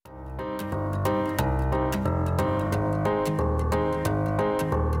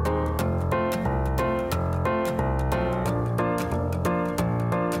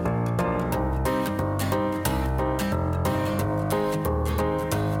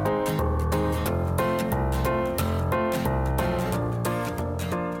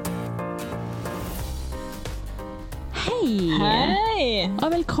Hei! Og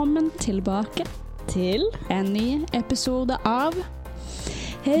velkommen tilbake Til en ny episode av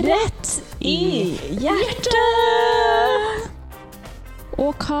Rett i hjertet!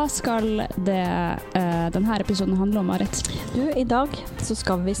 Og hva skal denne episoden handle om, Marit? Du, i dag så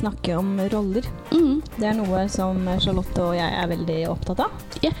skal vi snakke om roller. Det er noe som Charlotte og jeg er veldig opptatt av.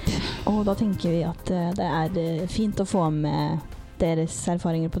 Jepp. Og da tenker vi at det er fint å få med deres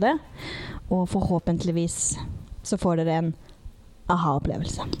erfaringer på det. Og forhåpentligvis så får dere en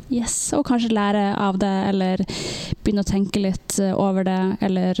aha-opplevelse. Yes, og kanskje lære av det, eller begynne å tenke litt over det,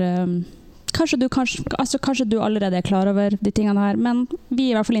 eller kanskje du allerede er klar over de tingene her, men vi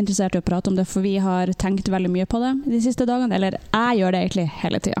er i hvert fall interessert i å prate om det, for vi har tenkt veldig mye på det de siste dagene, eller jeg gjør det egentlig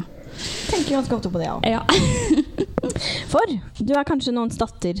hele tiden. Tenker ganske ofte på det, Ja. For du er kanskje noens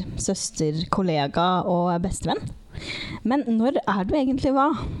datter, søster, kollega og bestevenn. Men når er du egentlig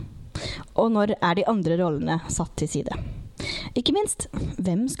hva? Og når er de andre rollene satt til side? Ikke minst,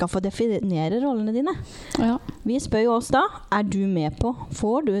 hvem skal få definere rollene dine? Ja. Vi spør jo oss da, er du med på,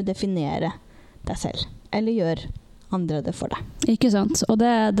 får du definere deg selv? Eller gjør andre det for deg? Ikke sant? Og det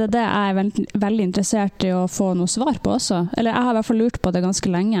er jeg veldig interessert i å få noe svar på også. Eller jeg har i hvert fall lurt på det ganske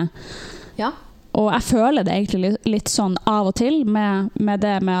lenge. Ja. Og jeg føler det egentlig litt sånn av og til med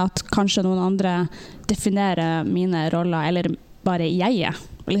det med at kanskje noen andre definerer mine roller, eller bare jeg,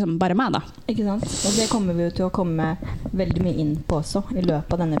 liksom bare meg da. Ikke sant? Og det kommer vi jo til å komme veldig mye inn på også i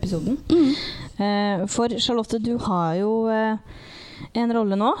løpet av denne episoden. For Charlotte, du har jo en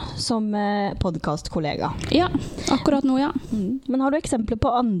rolle nå som podcastkollega. Ja, akkurat nå, ja. Men har du eksempler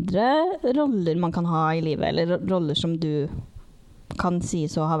på andre roller man kan ha i livet, eller roller som du kan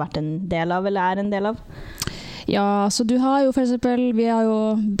sies å ha vært en del av, eller er en del av? Ja, så du har jo for eksempel, vi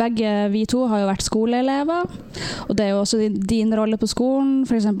to har jo vært skoleelever, og det er jo også din rolle på skolen.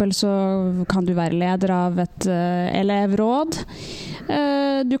 For eksempel så kan du være leder av et elevråd.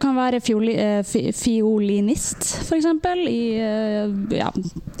 Du kan være fiolinist, for eksempel, i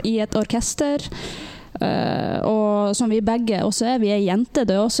et orkester. Og som vi begge også er, vi er jenter,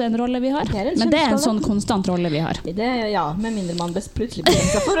 det er også en rolle vi har. Men det er en sånn konstant rolle vi har. Ja, med mindre man plutselig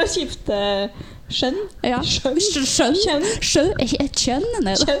bestemmer seg for å skifte kjønn. Ja, kjønn.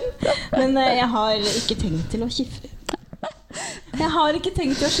 Men jeg har ikke tenkt til å skifte. Jeg har ikke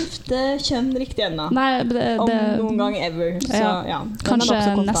tenkt til å skifte kjønn riktig ennå. Nei, om noen gang ever. Så, ja.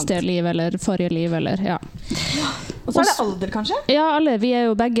 Kanskje neste liv, eller forrige liv, eller ja. Og så er det alder, kanskje? Ja, alle. Vi er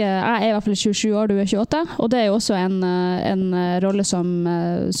jo begge, jeg er i hvert fall 27 år, du er 28, og det er jo også en rolle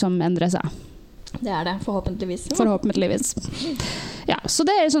som endrer seg. Det er det, forhåpentligvis. Forhåpentligvis. Ja, så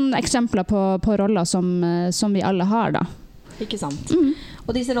det er sånne eksempler på roller som vi alle har da. Ikke sant.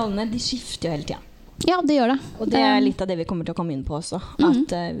 Og disse rollene, de skifter jo hele tiden. Ja, det gjør det. Og det er litt av det vi kommer til å komme inn på også.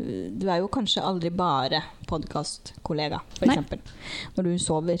 At du er jo kanskje aldri bare podcastkollega, for eksempel. Når du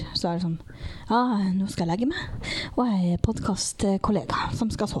sover, så er det sånn, nå skal jeg legge meg, og jeg er podcastkollega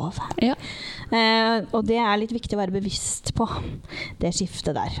som skal sove. Ja. Og det er litt viktig å være bevisst på det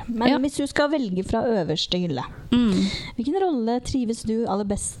skiftet der. Men hvis du skal velge fra øverste hylle, hvilken rolle trives du aller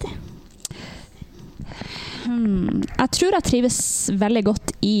best i? Jeg tror jeg trives veldig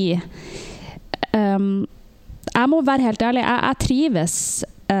godt i jeg må være helt ærlig, jeg trives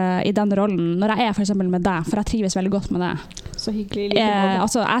i den rollen når jeg er for eksempel med deg, for jeg trives veldig godt med deg. Så hyggelig.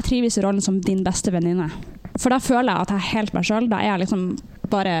 Jeg trives i rollen som din beste venninne. For da føler jeg at jeg er helt meg selv. Da er jeg liksom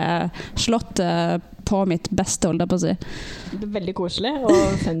bare slått på mitt beste, holdt jeg på å si. Det er veldig koselig, og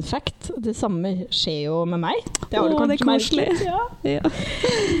fun fact, det samme skjer jo med meg. Det har du kanskje merket.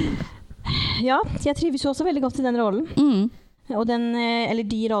 Ja, jeg trives jo også veldig godt i den rollen. Og eller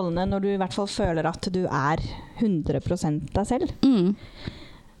de rollene når du i hvert fall føler at du er 100% deg selv.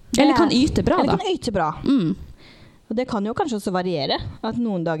 Eller kan yte bra, da. Eller kan yte bra. Og det kan jo kanskje også variere. At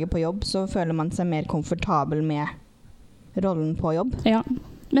noen dager på jobb så føler man seg mer komfortabel med rollen på jobb. Ja.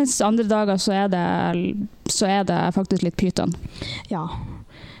 Mens andre dager så er det faktisk litt pyton. Ja.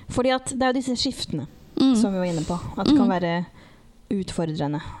 Fordi at det er jo disse skiftene som vi var inne på. At det kan være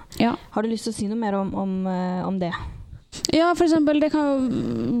utfordrende. Ja. Har du lyst til å si noe mer om det? Ja, for eksempel, det kan jo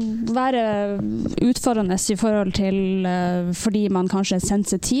være utfordrende i forhold til fordi man kanskje er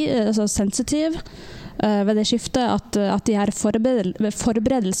sensitiv ved det skiftet, at de her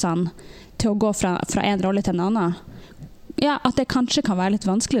forberedelsene til å gå fra en rolle til en annen, ja, at det kanskje kan være litt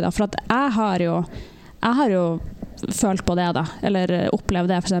vanskelig da, for at jeg har jo følt på det da, eller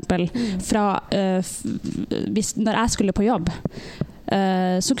opplevd det for eksempel når jeg skulle på jobb,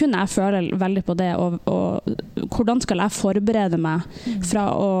 så kunne jeg føle veldig på det, og hvordan skal jeg forberede meg fra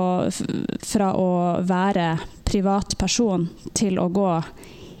å være privat person til å gå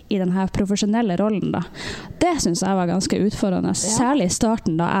i den her profesjonelle rollen da. Det synes jeg var ganske utfordrende, særlig i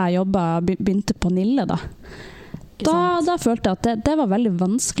starten da jeg begynte på Nille da. Da følte jeg at det var veldig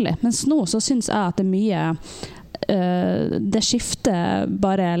vanskelig, mens nå så synes jeg at det mye det skiftet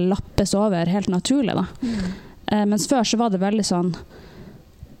bare lappes over helt naturlig da. Mens før så var det veldig sånn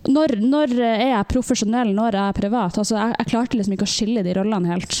når er jeg profesjonell, når er jeg privat? Altså jeg klarte liksom ikke å skille de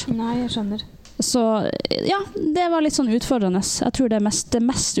rollene helt. Nei, jeg skjønner. Så ja, det var litt sånn utfordrende. Jeg tror det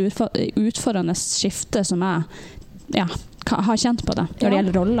mest utfordrende skiftet som jeg har kjent på det, når det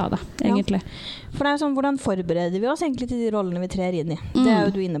gjelder roller da, egentlig. For det er jo sånn, hvordan forbereder vi oss egentlig til de rollene vi trer inn i? Det er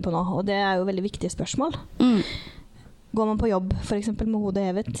jo du inne på nå, og det er jo veldig viktige spørsmål. Går man på jobb, for eksempel med hodet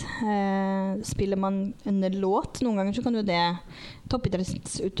hevet, spiller man en låt, noen ganger så kan jo det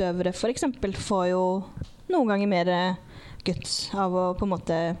toppidrettsutøvere for eksempel får jo noen ganger mer guts av å på en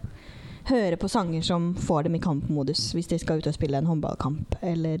måte høre på sanger som får dem i kampmodus hvis de skal ut og spille en håndballkamp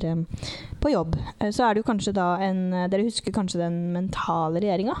eller på jobb. Så er det jo kanskje da dere husker kanskje den mentale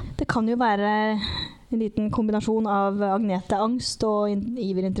regjeringen. Det kan jo være en liten kombinasjon av Agnete angst og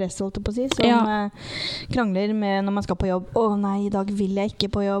iver interesse, holdt jeg på å si, som krangler med når man skal på jobb. Nei, i dag vil jeg ikke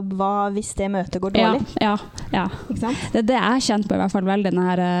på jobb. Hva hvis det møtet går dårlig? Ja. Ikke sant? Det jeg kjent på i hvert fall veldig,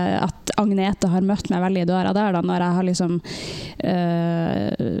 at Agnete har møtt meg veldig i døra der da, når jeg har liksom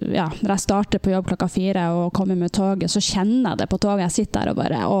når jeg starter på jobb 4:00 og kommer med toget, så kjenner jeg det på toget. Jeg sitter der og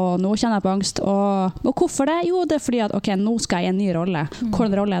bare, nå kjenner jeg på angst. Og hvorfor det? Jo, det er fordi at, nå skal jeg i en ny rolle.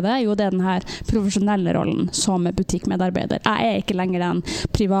 Hvilken rolle er det? Jo, det er den her profesjonelle rollen som butikkmedarbeider. Jeg er ikke lenger den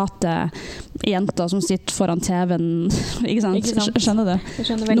private jenta som sitter foran TV-en, ikke sant? Skjønner du? Jeg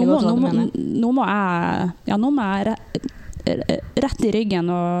skjønner veldig godt hva du mener. Nå må jeg rett i ryggen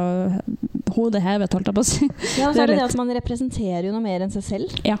og hodet hevet, holdt jeg på å si. Ja, så er det at man representerer jo noe mer enn seg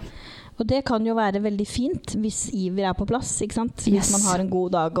selv. Ja. Og det kan jo være veldig fint hvis iver er på plass, ikke sant? Hvis man har en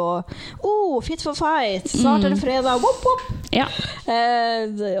god dag og fit for fight, snart er det fredag, whoop, whoop. Ja.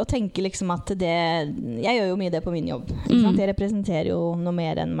 Og tenke liksom at jeg gjør jo mye det på min jobb, ikke sant? Jeg representerer jo noe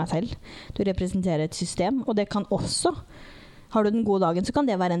mer enn meg selv. Du representerer et system, og det kan også, har du den gode dagen, så kan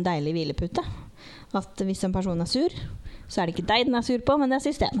det være en deilig hvilepute. At hvis en person er sur, så er det ikke deg den er sur på, men det er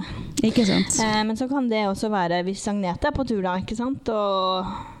systemet. Ikke sant? Men så kan det også være hvis Agnete er på tur da, ikke sant? Og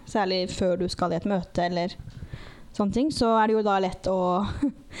særlig før du skal i et møte eller sånne ting, så er det jo da lett å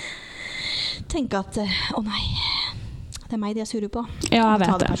tenke at nei, det er meg de er sure på. Ja, jeg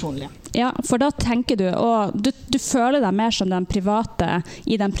vet ta det det. Personlig. Ja, for da tenker du, og du føler deg mer som den private,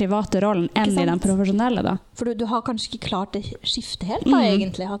 i den private rollen enn i den profesjonelle da. For du har kanskje ikke klart det skiftet helt da,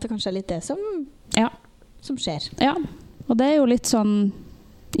 egentlig. At det kanskje er litt det som skjer. Ja, og det er jo litt sånn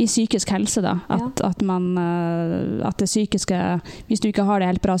i psykisk helse da, at det psykiske, hvis du ikke har det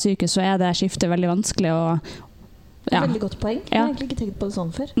helt bra psykisk, så er det skiftet veldig vanskelig Veldig godt poeng. Jeg har egentlig ikke tenkt på det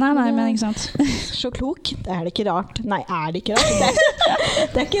sånn før. Nei, men ikke sant. Så klok. Det er det ikke rart. Nei, er det ikke rart?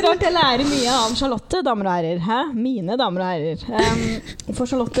 Det er ikke rart jeg lærer mye av Charlotte, damer og herrer. Hæ? Mine damer og herrer. For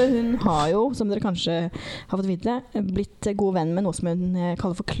Charlotte, hun har jo, som dere kanskje har fått vite, blitt god venn med noe som hun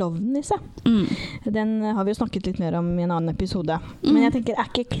kaller for klovnen-nisse. Den har vi jo snakket litt mer om i en annen episode. Men jeg tenker,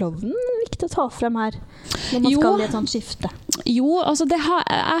 er ikke klovnen viktig å ta frem her? Når man skal i et sånt skifte? Jo, altså jeg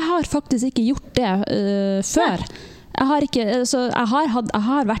har faktisk ikke gjort det før. Jeg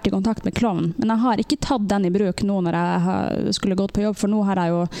har vært i kontakt med klovnen, men jeg har ikke tatt den i bruk nå når jeg skulle gått på jobb, for nå har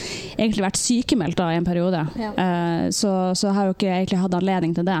jeg jo egentlig vært sykemeldt da i en periode. Så jeg har jo ikke egentlig hatt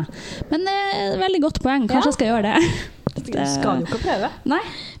anledning til det. Men veldig godt poeng, kanskje jeg skal gjøre det. Det skal du ikke prøve. Nei.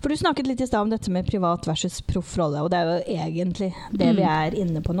 For du snakket litt i sted om dette med privat versus proffrolle, og det er jo egentlig det vi er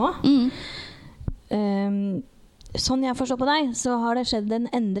inne på nå. Sånn jeg forstår på deg, så har det skjedd en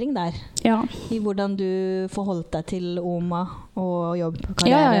endring der. Ja. I hvordan du forholdt deg til Oma og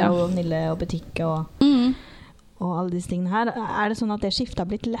jobbkarriere og Nille og butikk og alle disse tingene her. Er det sånn at det skiftet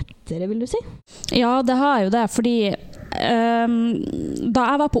har blitt lettere, vil du si? Ja, det har jo det, fordi da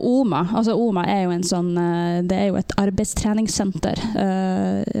jeg var på Oma, altså Oma er jo en sånn, det er jo et arbeidstreningssenter,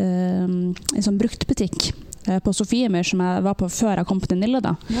 en sånn bruktbutikk på Sofiemyr som jeg var på før jeg kom til Nille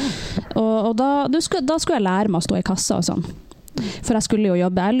da. Og da skulle jeg lære meg å stå i kassa og sånn. For jeg skulle jo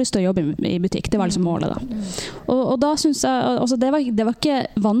jobbe, jeg hadde lyst til å jobbe i butikk, det var liksom målet da. Og da synes jeg, altså det var ikke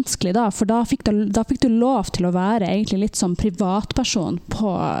vanskelig da, for da fikk du lov til å være egentlig litt som privatperson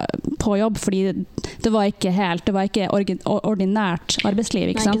på jobb, fordi det var ikke ordinært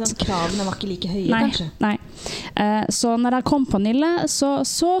arbeidsliv, ikke sant? Nei, ikke sant, kravene var ikke like høye kanskje. Nei. Så når jeg kom på Nille, så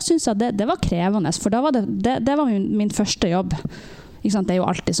synes jeg det var krevende, for da var det var min første jobb. Ikke sant? Det er jo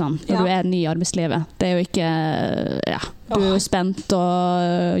alltid sånn når du er ny i arbeidslivet. Det er jo ikke du er jo spent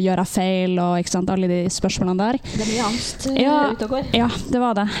og gjør feil og ikke sant, alle de spørsmålene der. Det er mye angst ute og går. Ja, det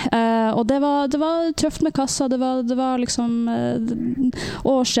var det. Og det var tøft med kassa. Det var liksom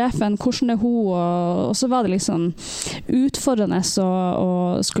og sjefen, hvordan er hun? Og så var det liksom utfordrende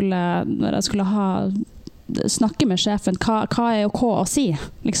å skulle, når jeg skulle snakke med sjefen, hva er OK å si?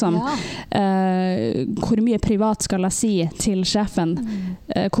 Liksom. Hvor mye privat skal jeg si til sjefen?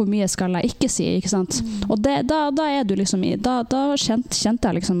 Hvor mye skal jeg ikke si? Ikke sant? Og da er du liksom da kjente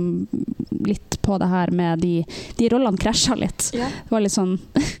jeg liksom litt på det her med de rollene krasjet litt. Det var litt sånn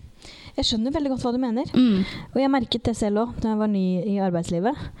Jeg skjønner veldig godt hva du mener. Og jeg merket det selv også, da jeg var ny i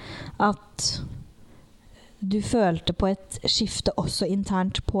arbeidslivet, at du følte på et skifte også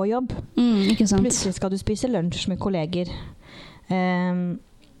internt på jobb. Ikke sant? Plutselig skal du spise lunsj med kolleger.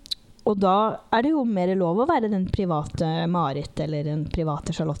 Og da er det jo mer lov å være den private Marit eller den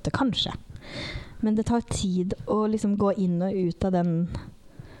private Charlotte, kanskje. Men det tar tid å liksom gå inn og ut av den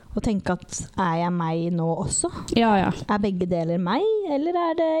og tenke at er jeg meg nå også? Ja. Er begge deler meg, eller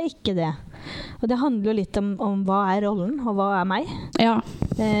er det ikke det? Og det handler jo litt om hva er rollen, og hva er meg. Ja.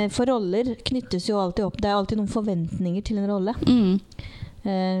 For roller knyttes jo alltid opp. Det er alltid noen forventninger til en rolle.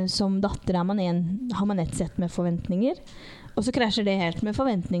 Som datter har man et sett med forventninger. Og så krasjer det helt med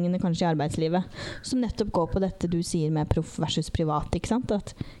forventningene kanskje i arbeidslivet. Som nettopp går på dette du sier med proff versus privat. Ikke sant?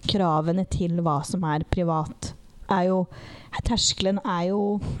 At kravene til hva som er privat terskelen er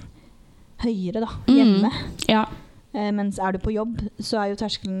jo høyere da, hjemme. Ja. Mens er du på jobb, så er jo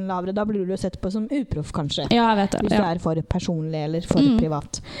terskelen lavere. Da blir du jo sett på som uproff, kanskje. Ja, jeg vet det. Hvis du er for personlig eller for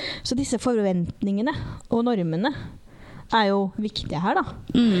privat. Så disse forventningene og normene er jo viktige her, da.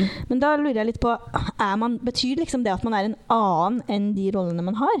 Men da lurer jeg litt på, betyr liksom det at man er en annen enn de rollene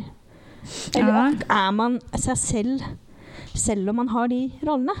man har? Eller er man seg selv om man har de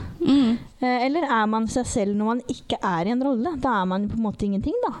rollene? Eller er man seg selv når man ikke er i en rolle? Da er man på en måte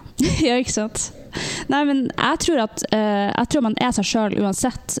ingenting, da. Ja, ikke sant? Nei, men jeg tror man er seg selv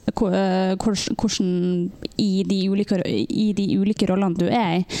uansett hvordan i de ulike rollene du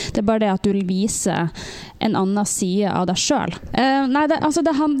er i. Det er bare det at du vil vise en annen side av deg selv. Nei,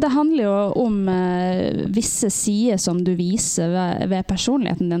 det handler jo om visse sider som du viser ved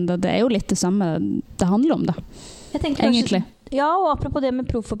personligheten din. Det er jo litt det samme det handler om, da. Jeg tenker egentlig. Og apropos det med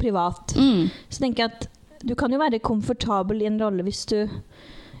proff og privat, så tenker jeg at du kan jo være komfortabel i en rolle hvis du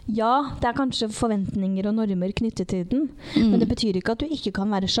det er kanskje forventninger og normer knyttet til den, men det betyr ikke at du ikke kan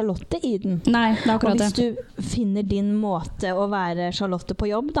være Charlotte i den. Nei, det er akkurat det. Og hvis du finner din måte å være Charlotte på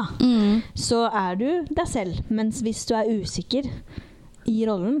jobb, da, så er du deg selv. Mens hvis du er usikker i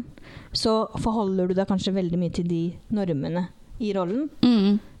rollen, så forholder du deg kanskje veldig mye til de normene i rollen.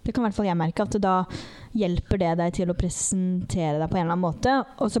 Det kan i hvert fall jeg merke, at da hjelper det deg til å presentere deg på en eller annen måte,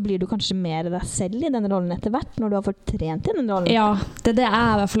 og så blir du kanskje mer deg selv i den rollen etter hvert, når du har fått trent i den rollen. Ja, det er det jeg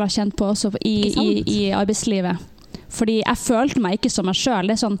i hvert fall har kjent på også i arbeidslivet. Fordi jeg følte meg ikke som meg selv.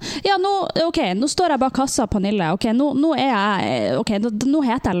 Det er sånn, nå står jeg bak kassa på Nille. Nå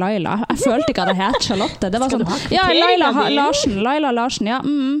heter jeg Laila. Jeg følte ikke at jeg het Charlotte. Det var sånn, Laila Larsen, jeg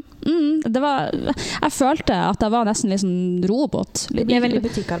følte at jeg var nesten litt sånn robot. Det ble veldig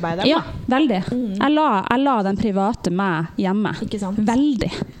butikkarbeider. Ja, veldig. Jeg la den private meg hjemme. Ikke sant?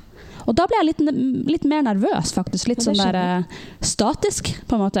 Veldig. Og da ble jeg litt mer nervøs, faktisk. Litt sånn der statisk,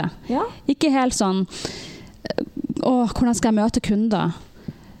 på en måte. Ja. Ikke helt sånn hvordan skal jeg møte kunder?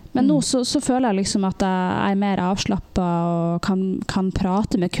 Men nå så føler jeg liksom at jeg er mer avslappet og kan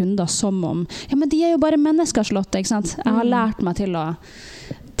prate med kunder som om men de er jo bare mennesker, Charlotte, ikke sant? Jeg har lært meg til å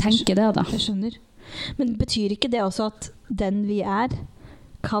tenke det, da. Jeg skjønner. Men betyr ikke det også at den vi er,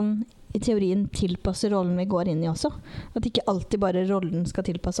 kan i teorien tilpasse rollen vi går inn i også? At ikke alltid bare rollen skal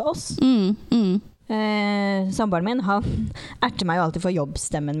tilpasse oss? Samboeren min, han erter meg jo alltid for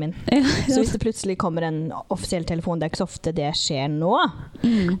jobbstemmen min. Så hvis det plutselig kommer en offisiell telefon, det er ikke så ofte det skjer nå,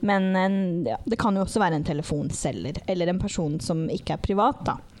 men det kan jo også være en telefonselger, eller en person som ikke er privat,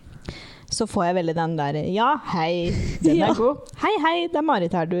 da. Så får jeg veldig den der, hei, den er god. Hei, det er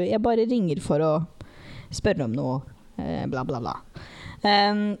Marit her, jeg bare ringer for å spørre om noe, bla bla bla.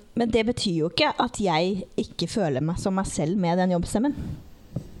 Men det betyr jo ikke at jeg ikke føler meg som meg selv med den jobbstemmen.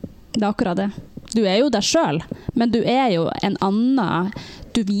 Det er akkurat det. Du er jo deg selv, men du er jo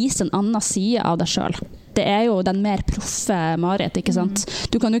du viser en annen side av deg selv. Det er jo den mer proffe Marit, ikke sant?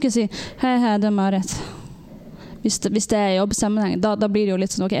 Du kan jo ikke si, hei, det er Marit. Hvis det er jobbsammenheng, da blir det jo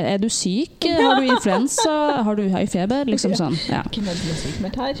litt sånn, ok, er du syk? Har du influensa? Har du høy feber? Liksom sånn, ja. Ikke nødt til å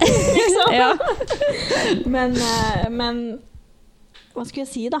syke her, liksom. Ja. Men hva skulle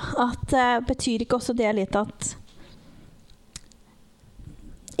jeg si da? At betyr ikke også det litt at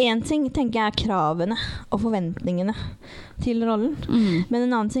en ting tenker jeg kravene og forventningene til rollen. Men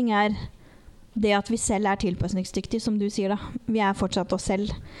en annen ting det at vi selv tilpasningsdyktige, som du sier da. Vi fortsatt oss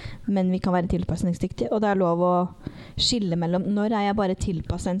selv, men vi kan være tilpasningsdyktige. Og det lov å skille mellom når jeg bare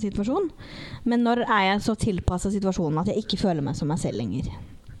tilpasset en situasjon, men når jeg så tilpasset situasjonen at jeg ikke føler meg som meg selv lenger.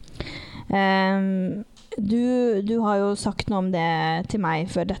 Du har jo sagt noe om det til meg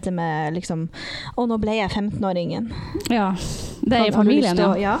før dette med liksom, nå ble jeg 15-åringen. Ja, det I familien,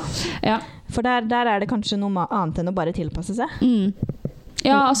 ja. For der det kanskje noe annet enn å bare tilpasse seg.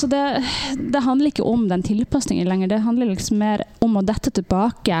 Ja, altså det handler ikke om den tilpasningen lenger. Det handler liksom mer om å dette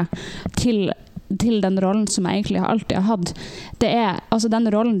tilbake til den rollen som jeg egentlig alltid har hatt. Det altså den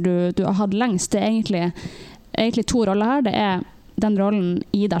rollen du har hatt lengst, det egentlig to roller her. Det den rollen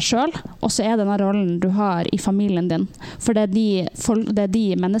I deg selv, og så denne rollen du har I familien din. For det de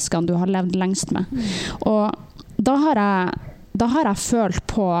menneskene du har levd lengst med. Og da har jeg følt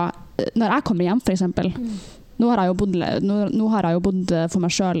på, når jeg kommer hjem for eksempel, nå har jeg jo bodd for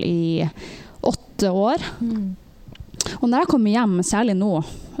meg selv I 8 år. Og når jeg kommer hjem, særlig nå,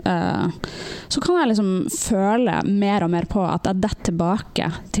 så kan jeg liksom føle mer og mer på at jeg detter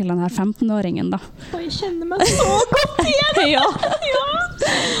tilbake til den her 15-åringen da. Og jeg kjenner meg så godt igjen! Ja.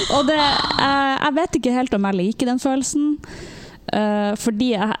 Og jeg vet ikke helt om jeg liker den følelsen.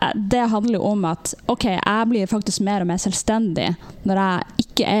 Fordi det handler om at jeg blir faktisk mer og mer selvstendig når jeg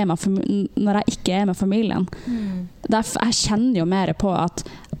ikke med familien. Jeg kjenner jo mer på at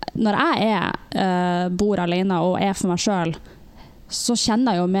når jeg bor alene og for meg selv, så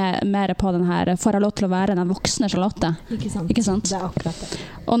kjenner jeg jo mer på den her, får jeg lov til å være den voksne Charlotte. Ikke sant? Det akkurat det.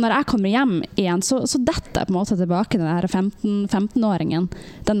 Og når jeg kommer hjem igjen, så detter jeg på en måte tilbake den her 15-åringen.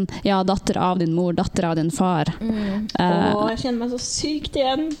 Den, datter av din mor, datter av din far. Jeg kjenner meg så sykt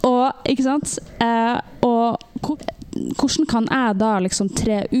igjen. Og, ikke sant? Og hvordan kan jeg da liksom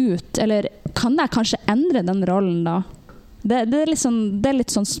tre ut, eller kan jeg kanskje endre den rollen da? Det litt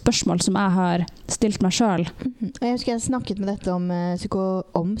sånn spørsmål som jeg har stilt meg selv. Jeg husker jeg snakket med dette om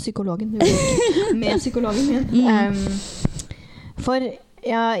psykologen. Med psykologen min. For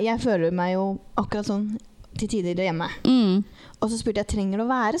jeg føler meg jo akkurat sånn til tider hjemme. Og så spurte jeg, trenger det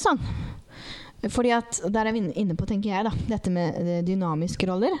å være sånn? Fordi at, der vi inne på, tenker jeg da, dette med dynamiske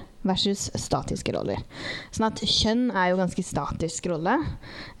roller versus statiske roller. Sånn at kjønn jo ganske statisk rolle.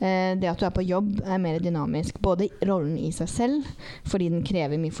 Det at du på jobb mer dynamisk. Både rollen I seg selv, fordi den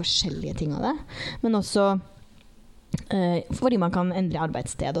krever mye forskjellige ting av det, men også fordi man kan endre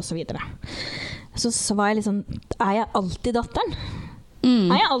arbeidssted og så videre. Så var jeg liksom, jeg alltid datteren?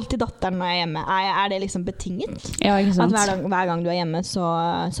 Jeg alltid datteren når jeg hjemme? Det liksom betinget? Ja, ikke sant? At hver gang du hjemme, så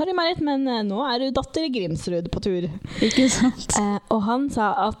sorry Marit, men nå du datter I Grimsrud på tur. Ikke sant? Og han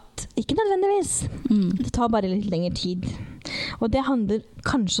sa at ikke nødvendigvis. Det tar bare litt lengre tid. Og det handler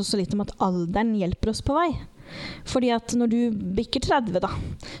kanskje også litt om at alderen hjelper oss på vei. Fordi at når du bikker 30 da,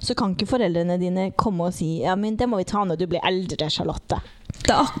 så kan ikke foreldrene dine komme og si ja, men det må vi ta når du blir eldre, Charlotte.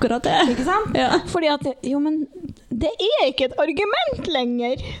 Det akkurat det. Ikke sant? Ja. Fordi at, jo, men det ikke et argument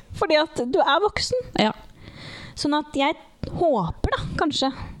lenger. Fordi at du voksen. Ja. Sånn at jeg håper da, kanskje,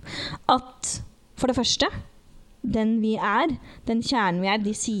 at for det første, den vi den kjernen vi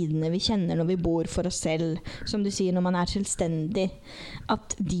de sidene vi kjenner når vi bor for oss selv, som du sier, når man selvstendig,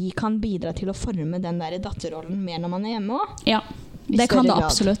 at de kan bidra til å forme den der datterrollen mer når man hjemme også. Ja, det kan det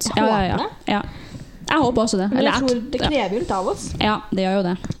absolutt. Ja. Jeg håper også det. Men jeg tror det krever jo litt av oss. Ja, det gjør jo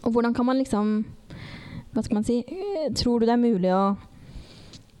det. Og hvordan kan man liksom, hva skal man si, tror du det mulig å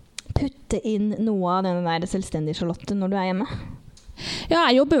putte inn noe av denne der selvstendige Charlotte når du hjemme? Ja,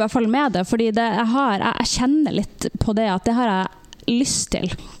 jeg jobber I hvert fall med det, fordi jeg kjenner litt på det at det har jeg lyst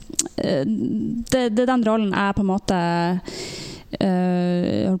til. Det den rollen jeg på en måte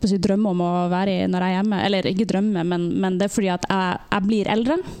jeg holdt på å si drømmer om å være I når jeg hjemme, eller ikke drømme, men det fordi at jeg blir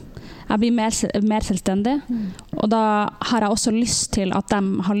eldre. Jeg blir mer selvstendig, og da har jeg også lyst til at de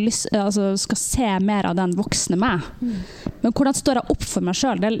skal se mer av den voksne meg. Men hvordan står jeg opp for meg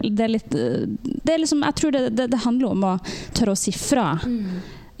selv? Det liksom, jeg tror det handler om å tørre å si fra.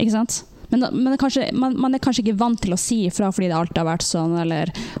 Ikke sant? Men man kanskje ikke vant til å si ifra fordi det alltid har vært sånn, eller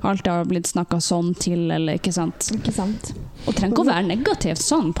alltid har blitt snakket sånn til, eller ikke sant? Ikke sant. Og trenger ikke å være negativt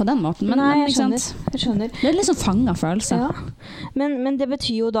sånn på den måten, men jeg skjønner. Det liksom fanget følelse. Ja. Men det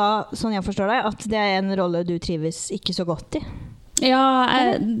betyr jo da, sånn jeg forstår deg, at det en rolle du trives ikke så godt I. Ja,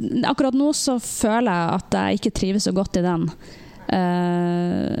 akkurat nå så føler jeg at jeg ikke trives så godt I den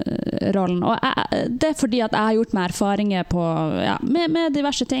rollen. Og det fordi at jeg har gjort meg erfaringer på, med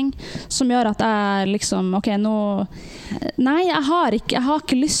diverse ting som gjør at jeg liksom, nei, jeg har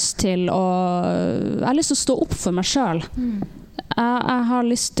ikke lyst til å jeg har lyst til å stå opp for meg selv. jeg har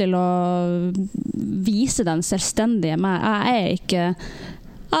lyst til å vise den selvstendige meg. Jeg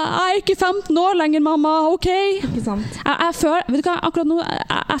er ikke 15 år lenger, mamma, ok? Ikke sant? Jeg føler, vet du hva, akkurat nå,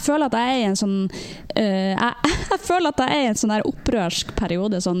 jeg føler at jeg er i en sånn, jeg føler at jeg er i en sånn her opprørsk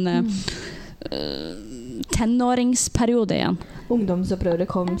periode, sånn tenåringsperiode igjen. Ungdomsopprøret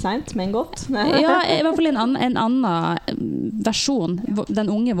kom sent, men godt. Ja, i hvert fall en annen versjon, den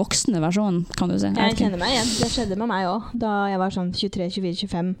unge voksne versjonen, kan du si. Jeg kjenner meg igjen, det skjedde med meg også. Da jeg var sånn 23, 24,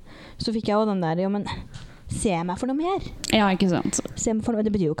 25, så fikk jeg også den der, jo, men se meg for noe mer. Ja, ikke sant. Se meg for noe,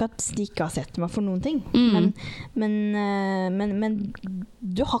 det betyr jo ikke at de ikke har sett meg for noen ting. Men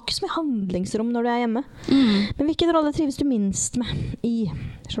du har ikke så mye handlingsrom når du er hjemme. Men hvilken rolle trives du minst med i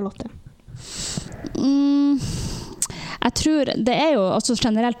Charlotte? Jeg tror det er jo også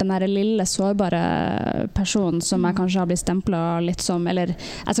generelt den der lille sårbare personen som jeg kanskje har blitt stemplet litt som, eller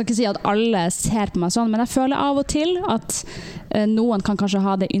jeg skal ikke si at alle ser på meg sånn, men jeg føler av og til at noen kan kanskje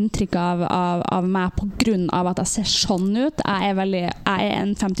ha det inntrykket av meg på grunn av at jeg ser sånn ut. Jeg er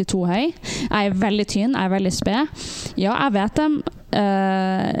 1,52 høy, jeg er veldig tynn, jeg er veldig sped. Ja, jeg vet dem,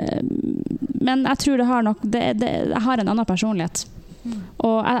 men jeg tror det har nok, jeg har en annen personlighet.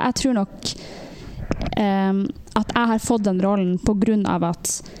 Og jeg tror nok at jeg har fått den rollen på grunn av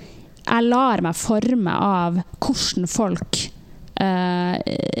at jeg lar meg forme av hvordan folk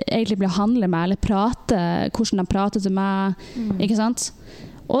egentlig blir handle med eller prate, hvordan de prater til meg, ikke sant?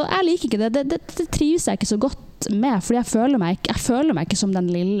 Og jeg liker ikke det. Det trives jeg ikke så godt med, fordi jeg føler meg ikke som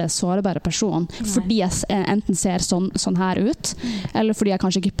den lille sårbare personen, fordi jeg enten ser sånn her ut, eller fordi jeg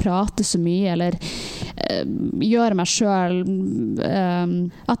kanskje ikke prater så mye, eller gjør meg selv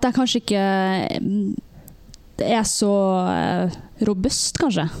at jeg kanskje ikke er så robust,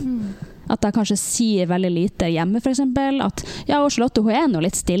 kanskje. At jeg kanskje sier veldig lite hjemme, for eksempel. At ja, Charlotte, hun er nå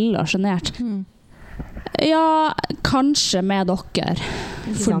litt stille og genert. Ja, kanskje med dere.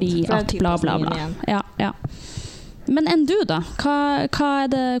 Fordi at bla bla bla. Ja. Men enn du da?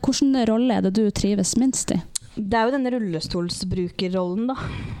 Hvilken rolle er det du trives minst i? Det er jo denne rullestolsbrukerrollen da.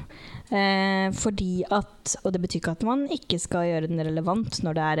 Fordi at, og det betyr ikke at man ikke skal gjøre den relevant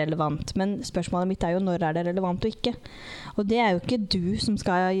når det er relevant, men spørsmålet mitt er jo når er det relevant og ikke. Og det er jo ikke du som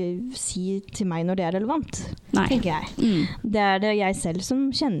skal si til meg når det er relevant, tenker jeg. Det er det jeg selv som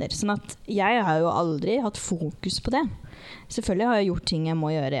kjenner, sånn at jeg har jo aldri hatt fokus på det. Selvfølgelig har jeg gjort ting jeg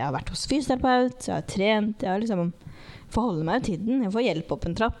må gjøre. Jeg har vært hos fysioterapeut, jeg har trent, jeg har liksom forholder meg til tiden, jeg får hjelp opp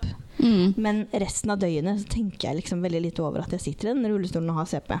en trapp. Men resten av døgnet så tenker jeg liksom veldig lite over at jeg sitter i den rullestolen og har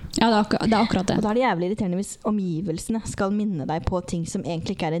CP. Ja, det er akkurat det. Og da er det jævlig irriterende hvis omgivelsene skal minne deg på ting som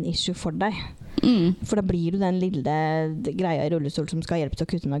egentlig ikke er en issue for deg. For da blir du den lille greia i rullestol som skal hjelpe til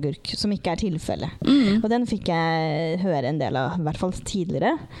å kutte en agurk, som ikke er tilfelle. Og den fikk jeg høre en del av, i hvert fall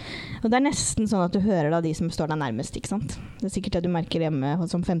tidligere. Og det er nesten sånn at du hører da de som står deg nærmest, ikke sant? Det er sikkert det du merker hjemme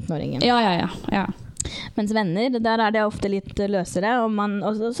som 15-åringen. Ja. Mens venner, der er det ofte litt løsere, og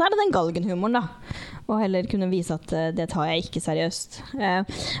så er det den galgenhumoren da, og heller kunne vise at det tar jeg ikke seriøst.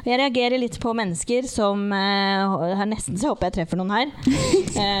 Jeg reagerer litt på mennesker som her nesten så håper jeg treffer noen her.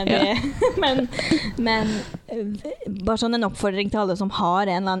 Men bare sånn en oppfordring til alle som har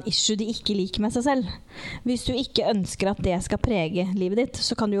en eller annen issue de ikke liker med seg selv. Hvis du ikke ønsker at det skal prege livet ditt,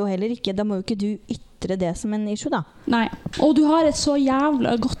 så kan du jo heller ikke, da må jo ikke du ytre det som en issue da. Nei. Og du har et så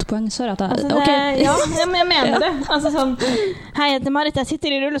jævla godt poeng, sorry at jeg... Okay. Ja, men jeg mener det. Altså sånn, hei, jeg heter Marit, jeg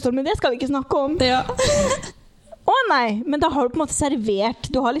sitter i rullestol, men det skal vi ikke snakke om. Ja. Nei, men da har du på en måte servert,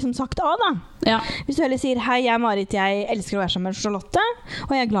 du har liksom sagt A da. Ja. Hvis du heller sier, hei, jeg er Marit, jeg elsker å være sammen med Charlotte,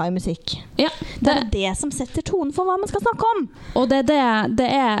 og jeg er glad i musikk. Ja. Det er det som setter tonen for hva man skal snakke om. Og det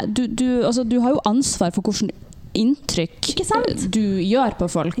er du har jo ansvar for hvordan inntrykk du gjør på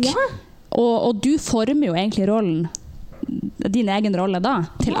folk. Ja. Og du former jo egentlig rollen, din egen rolle da,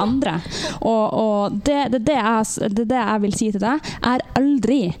 til andre. Og det jeg vil si til deg, er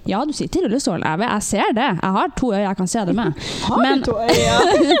aldri, ja, du sitter i rullestol, jeg ser det, jeg har 2 øyne jeg kan se det med. Har du 2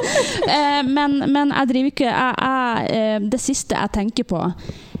 øyne? men jeg driver ikke, det siste jeg tenker på,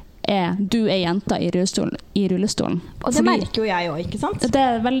 du er jenta i rullestolen. Og det merker jo jeg også, ikke sant? Det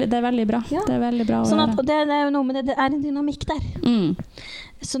er veldig bra. Ja. Det er veldig bra sånn at, og det er jo noe med det er en dynamikk der.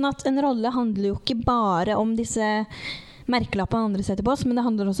 Sånn at en rolle handler jo ikke bare om disse merkelappene andre setter på oss, men det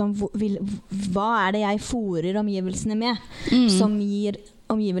handler også om hva er det jeg fôrer omgivelsene med, som gir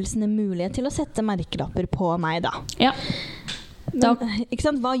omgivelsene mulighet til å sette merkelapper på meg da. Ja. Men, ikke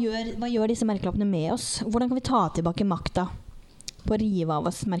sant? Hva gjør disse merkelappene med oss? Hvordan kan vi ta tilbake makta på å rive av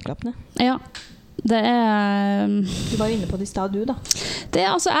oss merkelappene? Ja. Det Du var jo inne på det i sted, du da. Det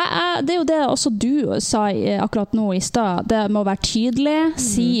er jo det også du sa akkurat nå i sted. Det må være tydelig,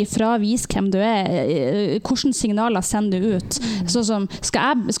 si ifra, vis hvem du hvilke signaler sender du ut. Sånn som,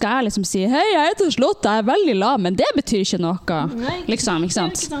 skal jeg liksom si, hei, jeg heter Charlotte, jeg veldig lav, men det betyr ikke noe. Nei, liksom, ikke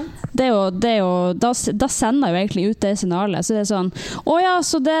sant? Ikke sant? Det er jo, da sender jeg jo egentlig ut det signalet. Så det sånn, åja,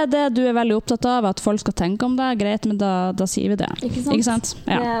 så det du veldig opptatt av, at folk skal tenke om det, greit, men da sier vi det. Ikke sant?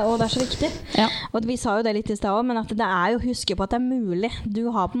 Ja. Og det så viktig. Ja. Og vi sa jo det litt i sted også, men at det jo å huske på at det mulig. Du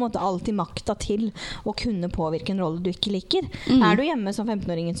har på en måte alltid makta til å kunne påvirke en rolle du ikke liker. Du hjemme som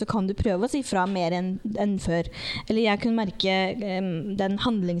 15-åringen, så kan du prøve å si fra mer enn før. Eller jeg kunne merke den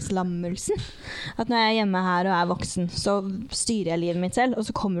handlingslammelsen. At når jeg hjemme her og voksen, så styrer jeg livet mitt selv, og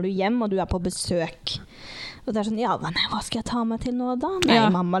så kommer du hjem, og du på besøk. Og det sånn, ja, men hva skal jeg ta meg til nå da? Nei,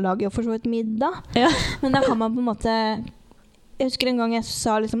 mamma lager jo for så vidt middag. Ja. Men da kan man på en måte... Jeg husker en gang jeg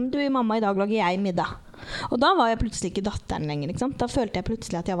sa liksom, du, mamma, i dag lager jeg middag. Og da var jeg plutselig ikke datteren lenger, ikke sant? Da følte jeg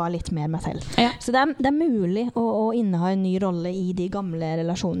plutselig at jeg var litt mer meg selv. Ja. Så det mulig å inneha en ny rolle i de gamle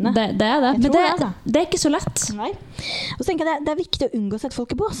relasjonene. Det det. Men det ikke så lett. Nei. Og så tenker jeg det viktig å unngå å sette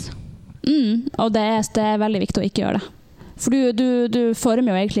folk i bås. Og det veldig viktig å ikke gjøre det. For du former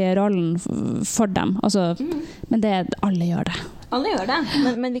jo egentlig rollen for dem. Altså, men alle gjør det. Alle gjør det,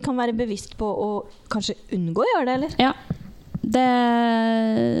 men vi kan være bevisst på å kanskje unngå å gjøre det, eller? Ja. Det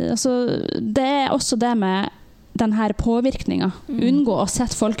også det med den her påvirkningen. Unngå å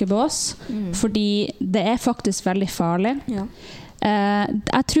sette folk i bås, fordi det faktisk veldig farlig. Ja.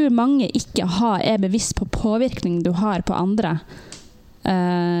 Jeg tror mange ikke bevisst på påvirkning du har på andre.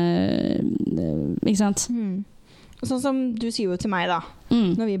 Ikke sant? Sånn som du sier jo til meg da,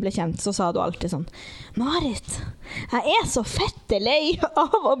 når vi ble kjent, så sa du alltid sånn, Marit, jeg så fette lei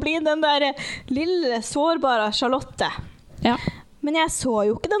av å bli den der lille, sårbare Charlotte. Ja. Men jeg så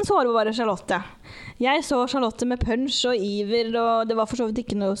jo ikke den sårbare Charlotte. Jeg så Charlotte med punch og iver, og det var for så vidt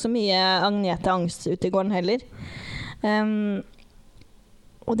ikke noe så mye Agnete angst ute i gården heller.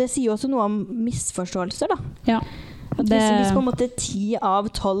 Og det sier jo også noe om misforståelser da. Ja. At hvis på en måte 10 av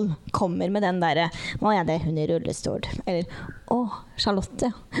 12 kommer med den der, nå det hun i rullestol, eller, Charlotte,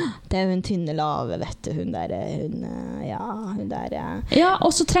 det hun tynne lave, vet du, hun der. Ja,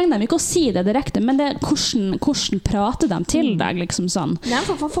 og så trenger de ikke å si det direkte, men det hvordan prater de til deg, liksom sånn. Det en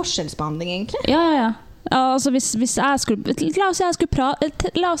form for forskjellsbehandling, egentlig. Ja. Altså hvis jeg skulle la oss si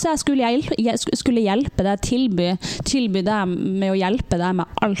jeg skulle hjelpe deg, tilby deg med å hjelpe deg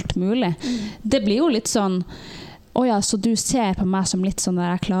med alt mulig. Det blir jo litt sånn, så du ser på meg som litt sånn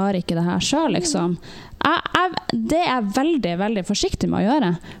der, jeg klarer ikke det her selv, liksom. Det veldig, veldig forsiktig med å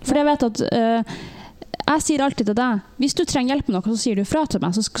gjøre. For jeg vet at jeg sier alltid til deg, hvis du trenger hjelp med noe, så sier du fra til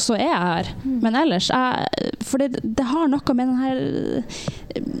meg, så jeg her. Men ellers, for det har noe med den her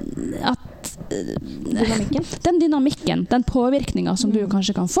at den dynamikken, den påvirkningen som du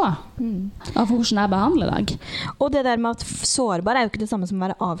kanskje kan få av hvordan jeg behandler deg. Og det der med at sårbar jo ikke det samme som å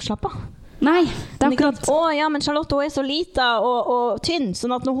være avslappet. Nei, det akkurat... men Charlotte hun så lita og tynn,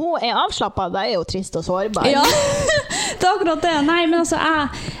 sånn at når hun avslappet, det jo trist og sårbar. Ja, det akkurat det. Nei, men altså,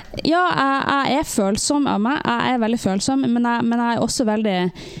 jeg følsom av meg. Jeg veldig følsom, men jeg også veldig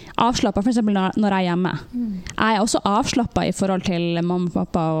avslappet, for eksempel når jeg hjemme. Jeg også avslappet i forhold til mamma,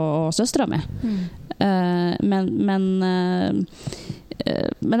 pappa og søstra mi. Men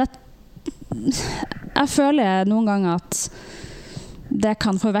jeg føler noen ganger at det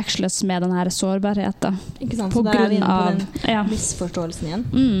kan forveksles med den her sårbarheten. Ikke sant? Så der vi inne på den misforståelsen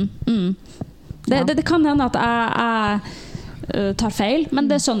igjen. Det kan hende at jeg tar feil,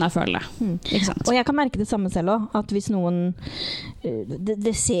 men det sånn jeg føler det. Ikke sant? Og jeg kan merke det samme selv også, at hvis noen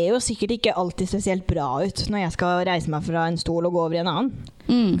det ser jo sikkert ikke alltid spesielt bra ut når jeg skal reise meg fra en stol og gå over i en annen.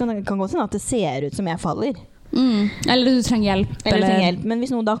 Det kan godt sånn at det ser ut som jeg faller. Eller du trenger hjelp. Men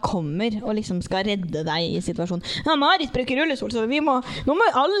hvis noen da kommer og liksom skal redde deg i situasjonen, Marit bruker rullestol, så nå må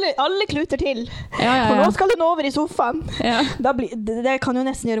alle kluter til, for nå skal den over i sofaen. Det kan jo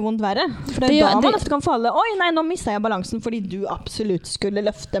nesten gjøre vondt verre, for det da man ofte kan falle, nå mistet jeg balansen fordi du absolutt skulle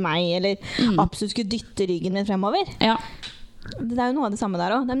løfte meg, eller absolutt skulle dytte ryggen min fremover. Det jo noe av det samme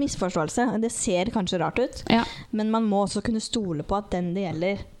der også. Det en misforståelse. Det ser kanskje rart ut, men man må også kunne stole på at den det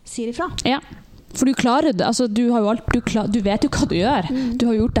gjelder sier ifra. For du klarer det, altså du vet jo hva du gjør. Du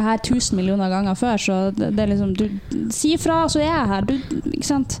har gjort det her 1000 millioner ganger før, så det liksom, du sier fra, så jeg her, ikke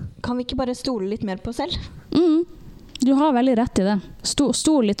sant? Kan vi ikke bare stole litt mer på oss selv? Du har veldig rett i det.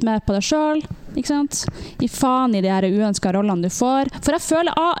 Stol litt mer på deg selv, ikke sant? I faen i de her uønskede rollene du får. For jeg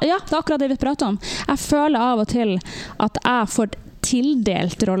føler, det akkurat det vi prater om, jeg føler av og til at jeg får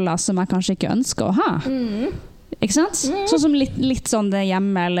tildelt roller som jeg kanskje ikke ønsker å ha. Ikke sant? Sånn som litt sånn det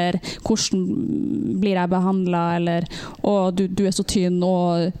hjemme, eller hvordan blir jeg behandlet, eller du er så tynn, og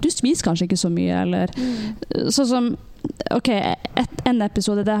du spiser kanskje ikke så mye, eller sånn som, ok, en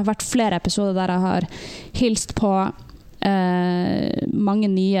episode, det har vært flere episoder der jeg har hilst på mange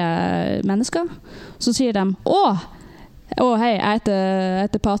nye mennesker, så sier de, hei, jeg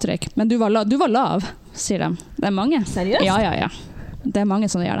heter Patrick, men du var lav, sier de. Det er mange. Seriøst? Ja. Det er mange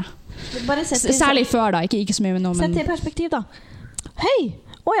som gjør det. Særlig før da, ikke så mye med noe. Sett det i perspektiv da. Hei!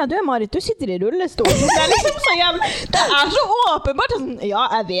 Ja, du er Marit, du sitter i rullestol. Det er liksom så det er så åpenbart. Ja,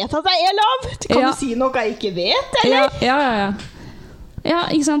 jeg vet at jeg er lav. Kan du si noe jeg ikke vet, eller? Ja,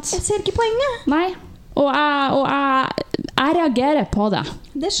 ikke sant? Jeg ser ikke poenget. Nei, og jeg reagerer på det.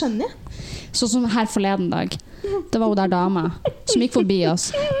 Det skjønner jeg. Sånn som her forleden dag. Det var hun der dama som gikk forbi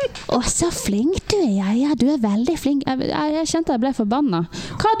oss. Så flink du er. Ja, du er veldig flink. Jeg kjente jeg ble forbannet.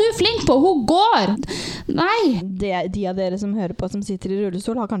 Hva er du flink på? Hun går! Nei! De av dere som hører på som sitter i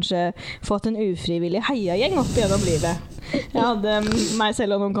rullestol har kanskje fått en ufrivillig heiagjeng opp gjennom livet. Jeg hadde meg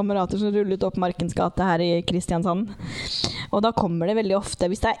selv og noen kamerater som rullet opp Markens gate her i Kristiansand. Og da kommer det veldig ofte,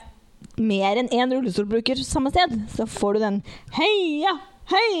 hvis det er mer enn en rullestolbruker samme sted, så får du den heia!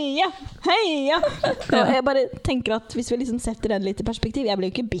 Og jeg bare tenker at hvis vi liksom setter den litt i perspektiv, jeg blir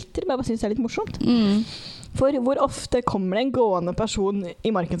jo ikke bitter, men jeg bare synes det er litt morsomt. For hvor ofte kommer det en gående person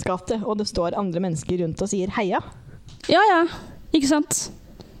i Markens gate, og det står andre mennesker rundt og sier heia? Ja, ikke sant?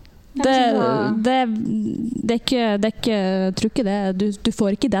 Det er ikke trukke det. Du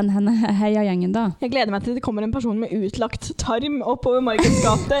får ikke den heiagjengen da. Jeg gleder meg til det kommer en person med utlagt tarm oppover Markens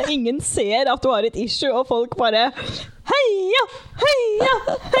gate. Ingen ser at du har et issue, og folk bare heia!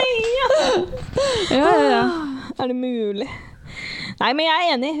 Ja. Er det mulig? Nei, men jeg er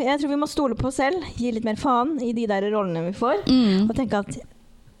enig. Jeg tror vi må stole på oss selv. Gi litt mer faen i de der rollene vi får. Og tenke at,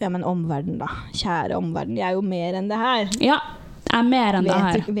 ja, men omverden da. Kjære omverden, jeg er jo mer enn det her. Ja. Er mer enn det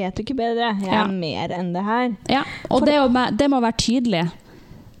her. Vet du ikke bedre? Jeg er mer enn det her. Ja, og det må være tydelig.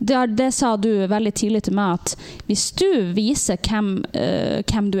 Det sa du veldig tidlig til meg, at hvis du viser hvem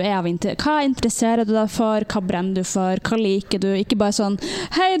du er av hva interesserer du deg for, hva brenner du for, hva liker du, ikke bare sånn,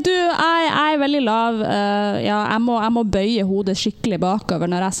 hei du, jeg er veldig lav, jeg må bøye hodet skikkelig bakover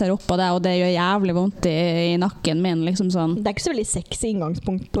når jeg ser opp på det, og det gjør jævlig vondt i nakken min, liksom sånn. Det er ikke så veldig sexy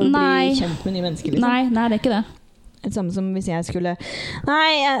inngangspunkt på å bli kjent med nye mennesker, liksom. Nei, det er ikke det. Det samme som hvis jeg skulle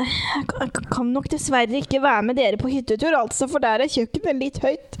jeg kan nok dessverre ikke være med dere på hyttetur, altså, for der er kjøkkenet litt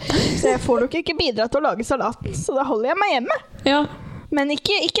høyt. Så jeg får nok ikke bidra til å lage salaten, så da holder jeg meg hjemme. Ja. Men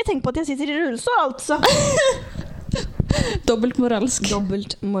ikke tenk på at jeg sitter i rullestol, altså. Dobbeltmoralsk.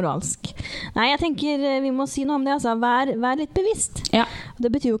 Nei, jeg tenker vi må si noe om det, altså. Vær litt bevisst. Ja.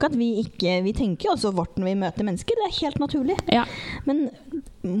 Det betyr jo ikke at vi tenker også vårt når vi møter mennesker, det er helt naturlig. Ja. Men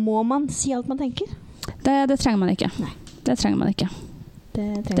må man si alt man tenker? Det trenger man ikke. Nei. Det trenger man ikke.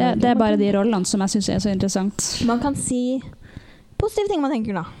 Det er bare de rollene som jeg synes er så interessant. Man kan si positive ting man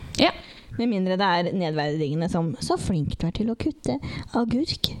tenker da. Ja. Med mindre det er nedverdigende som så flink du er til å kutte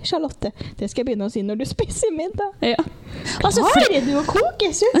agurk, Charlotte. Det skal jeg begynne å si når du spiser middag. Ja. Klarer du å koke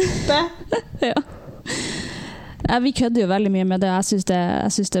suppe? Ja. Vi kødder jo veldig mye med det. Jeg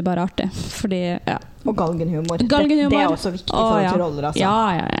synes det er bare artig. Fordi, ja. Og galgenhumor. Det er også viktig for til roller, altså.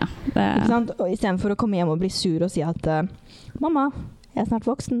 Ja. Ikke sant? Og i stedet for å komme hjem og bli sur og si at mamma, jeg er snart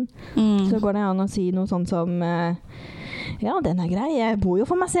voksen, så går det an å si noe sånt som ja, den er grei. Jeg bor jo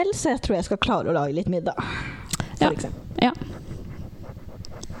for meg selv, så jeg tror jeg skal klare å lage litt middag. For eksempel. Ja.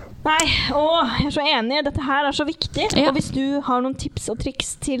 Nei, jeg er så enig. Dette her er så viktig. Ja. Og hvis du har noen tips og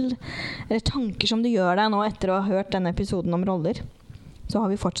triks til, eller tanker som du gjør deg nå etter å ha hørt denne episoden om roller, så har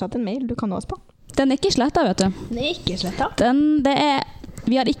vi fortsatt en mail du kan nå oss på. Den er ikke slettet, vet du. Den er ikke slettet.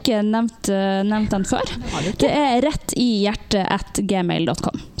 Vi har ikke nevnt den før. Det er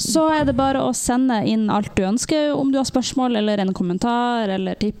retthjertet@gmail.com. Så er det bare å sende inn alt du ønsker, om du har spørsmål, eller en kommentar,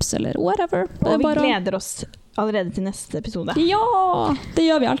 eller tips, eller whatever. Og vi gleder oss allerede til neste episode. Ja, det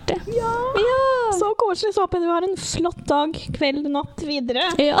gjør vi alltid. Ja. Så koselig. Så håper jeg du har en flott dag, kveld, natt videre.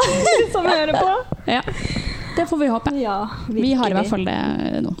 Ja. Som vi hører på. Ja, det får vi håpe. Ja, vi har i hvert fall det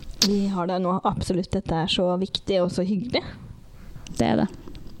nå. Vi har det nå, absolutt. Dette er så viktig og så hyggelig. Det er det.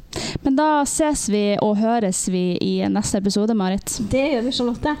 Men da ses vi og høres vi i neste episode, Marit. Det gjør vi,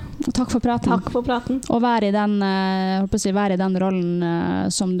 Charlotte. Og takk for praten. Og vær i den rollen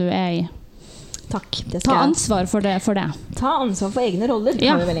som du er i. Takk. Ta ansvar for det. Ta ansvar for egne roller,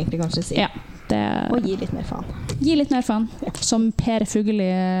 kan vi vel egentlig kanskje si. Ja, og gi litt mer faen. Ja. Som Per Fugli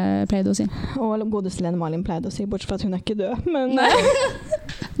pleide å si. Og godeste Lene Malin pleide å si, bortsett fra at hun er ikke død. Men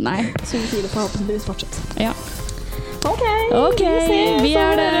Nei. Så vi sier det forhåpentligvis fortsatt. Ja. Ok, vi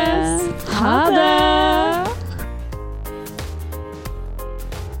er det. Ha det!